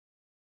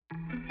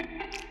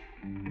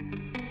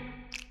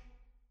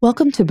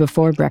Welcome to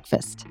Before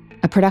Breakfast,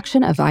 a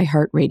production of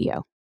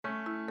iHeartRadio.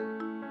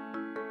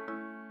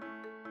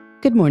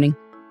 Good morning.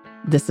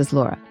 This is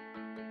Laura.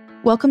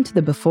 Welcome to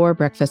the Before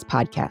Breakfast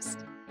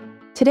podcast.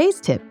 Today's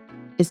tip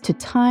is to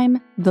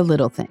time the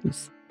little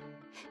things.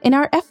 In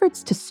our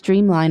efforts to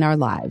streamline our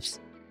lives,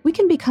 we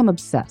can become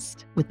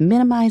obsessed with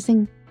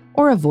minimizing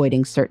or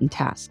avoiding certain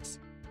tasks.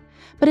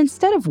 But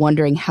instead of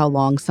wondering how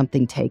long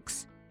something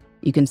takes,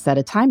 you can set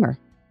a timer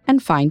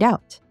and find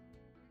out.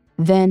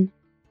 Then,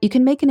 you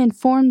can make an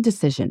informed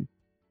decision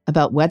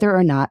about whether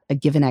or not a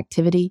given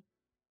activity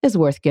is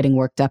worth getting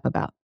worked up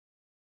about.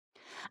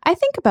 I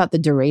think about the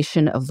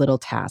duration of little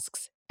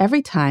tasks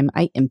every time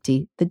I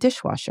empty the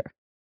dishwasher.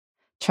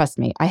 Trust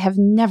me, I have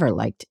never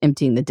liked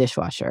emptying the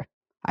dishwasher.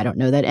 I don't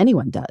know that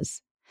anyone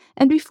does.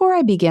 And before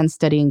I began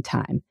studying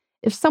time,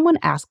 if someone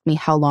asked me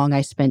how long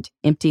I spent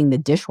emptying the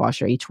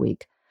dishwasher each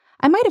week,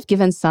 I might have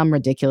given some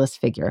ridiculous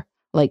figure,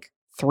 like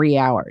 3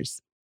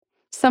 hours.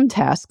 Some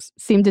tasks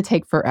seem to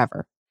take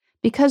forever,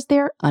 because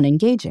they're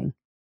unengaging.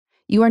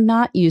 You are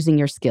not using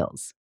your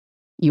skills.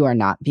 You are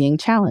not being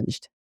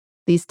challenged.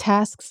 These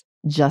tasks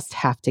just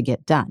have to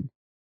get done.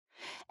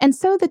 And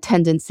so the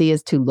tendency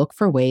is to look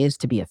for ways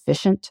to be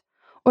efficient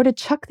or to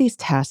chuck these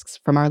tasks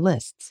from our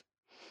lists.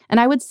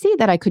 And I would see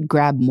that I could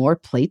grab more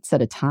plates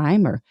at a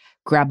time or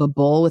grab a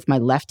bowl with my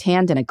left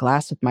hand and a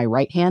glass with my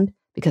right hand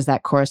because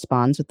that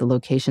corresponds with the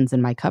locations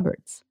in my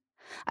cupboards.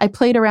 I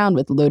played around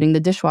with loading the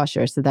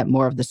dishwasher so that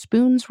more of the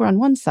spoons were on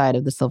one side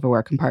of the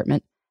silverware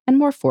compartment and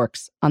more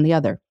forks on the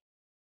other.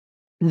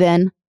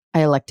 Then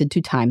I elected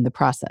to time the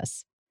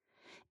process.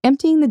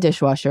 Emptying the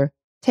dishwasher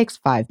takes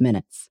 5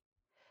 minutes.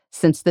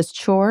 Since this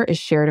chore is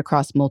shared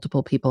across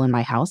multiple people in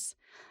my house,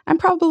 I'm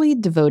probably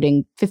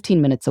devoting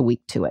 15 minutes a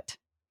week to it.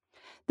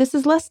 This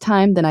is less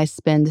time than I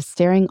spend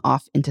staring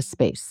off into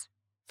space,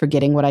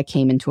 forgetting what I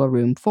came into a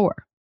room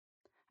for.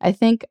 I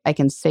think I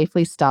can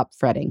safely stop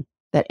fretting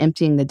that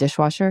emptying the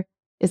dishwasher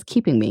is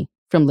keeping me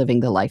from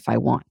living the life I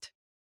want.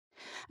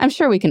 I'm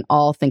sure we can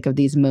all think of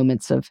these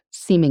moments of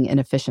seeming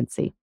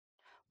inefficiency.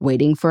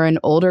 Waiting for an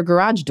older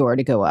garage door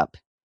to go up.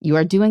 You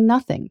are doing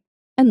nothing,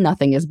 and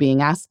nothing is being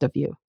asked of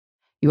you.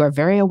 You are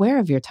very aware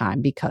of your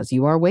time because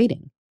you are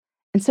waiting.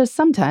 And so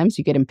sometimes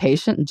you get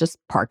impatient and just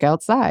park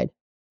outside.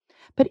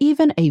 But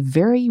even a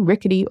very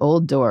rickety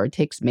old door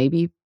takes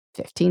maybe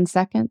 15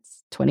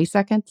 seconds, 20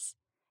 seconds.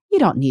 You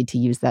don't need to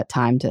use that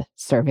time to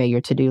survey your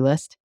to-do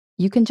list.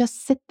 You can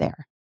just sit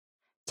there.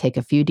 Take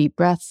a few deep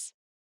breaths.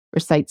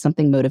 Recite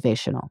something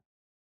motivational.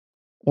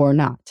 Or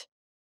not.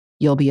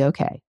 You'll be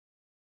okay.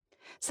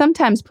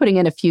 Sometimes putting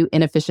in a few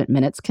inefficient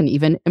minutes can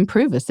even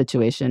improve a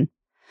situation.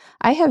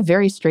 I have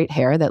very straight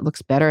hair that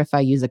looks better if I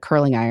use a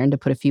curling iron to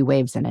put a few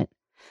waves in it.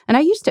 And I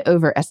used to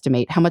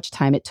overestimate how much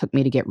time it took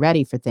me to get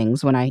ready for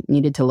things when I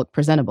needed to look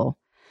presentable,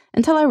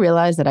 until I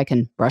realized that I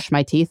can brush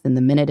my teeth in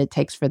the minute it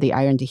takes for the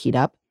iron to heat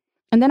up,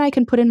 and then I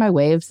can put in my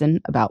waves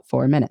in about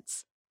 4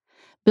 minutes.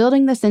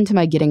 Building this into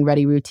my getting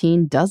ready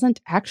routine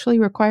doesn't actually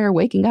require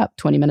waking up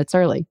 20 minutes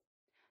early.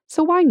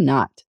 So why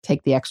not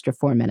take the extra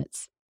 4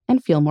 minutes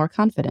and feel more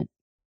confident?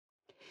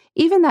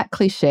 Even that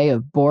cliche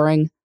of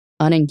boring,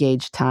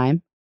 unengaged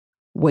time,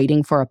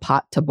 waiting for a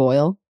pot to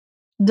boil,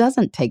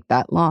 doesn't take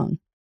that long.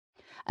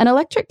 An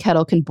electric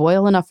kettle can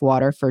boil enough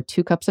water for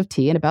 2 cups of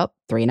tea in about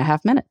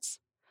 3.5 minutes.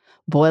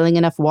 Boiling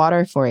enough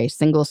water for a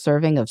single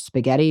serving of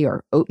spaghetti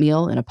or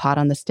oatmeal in a pot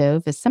on the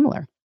stove is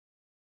similar.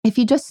 If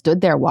you just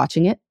stood there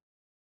watching it,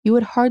 you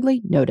would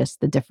hardly notice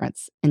the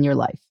difference in your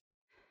life.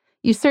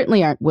 You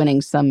certainly aren't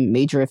winning some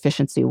major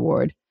efficiency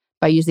award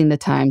by using the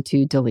time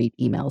to delete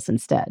emails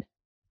instead.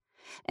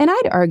 And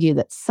I'd argue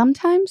that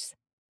sometimes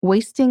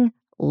wasting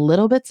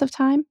little bits of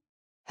time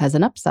has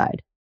an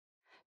upside.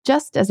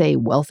 Just as a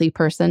wealthy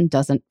person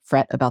doesn't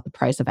fret about the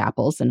price of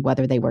apples and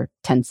whether they were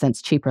 10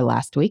 cents cheaper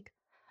last week,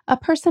 a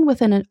person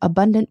with an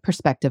abundant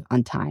perspective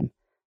on time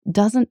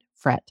doesn't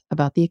fret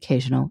about the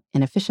occasional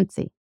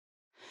inefficiency.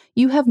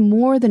 You have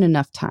more than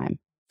enough time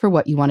for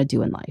what you want to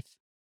do in life.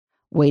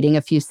 Waiting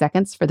a few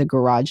seconds for the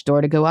garage door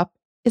to go up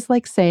is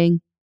like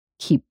saying,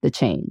 keep the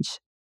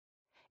change.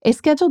 A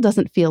schedule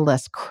doesn't feel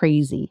less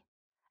crazy,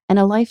 and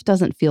a life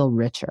doesn't feel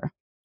richer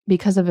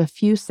because of a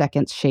few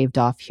seconds shaved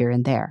off here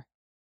and there.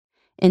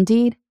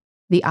 Indeed,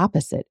 the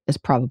opposite is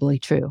probably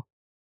true.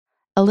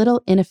 A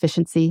little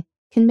inefficiency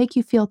can make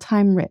you feel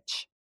time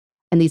rich,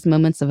 and these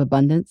moments of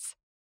abundance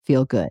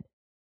feel good.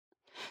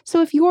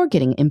 So if you're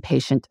getting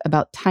impatient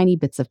about tiny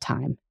bits of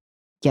time,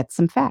 get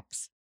some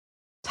facts.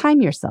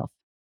 Time yourself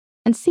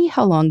and see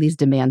how long these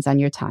demands on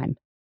your time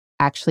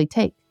actually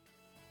take.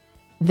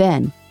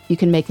 Then you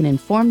can make an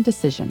informed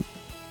decision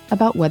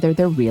about whether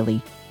they're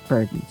really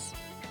burdens.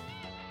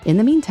 In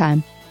the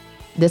meantime,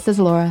 this is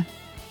Laura.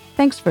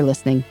 Thanks for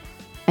listening,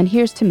 and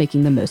here's to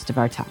making the most of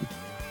our time.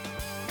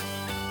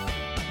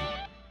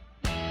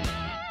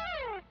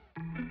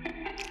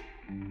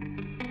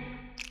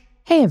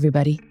 Hey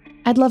everybody,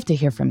 I'd love to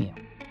hear from you.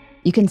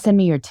 You can send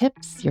me your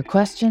tips, your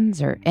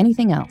questions, or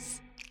anything else.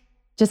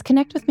 Just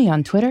connect with me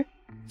on Twitter,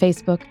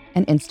 Facebook,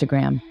 and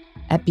Instagram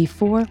at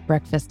Before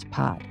Breakfast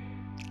Pod.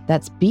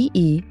 That's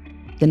BE,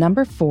 the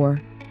number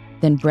 4,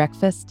 then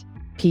breakfast,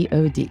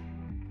 POD.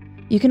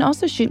 You can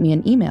also shoot me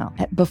an email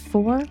at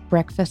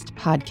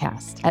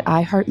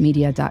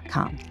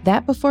beforebreakfastpodcast@iheartmedia.com.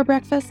 That Before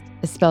Breakfast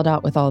is spelled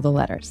out with all the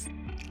letters.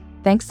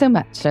 Thanks so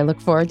much. I look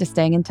forward to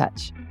staying in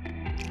touch.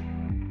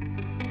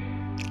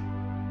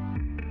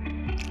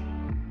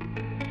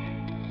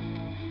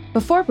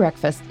 Before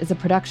Breakfast is a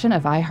production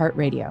of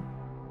iHeartRadio.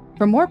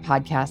 For more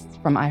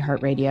podcasts from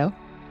iHeartRadio,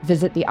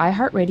 visit the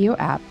iHeartRadio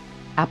app,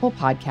 Apple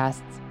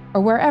Podcasts, or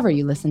wherever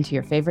you listen to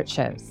your favorite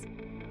shows.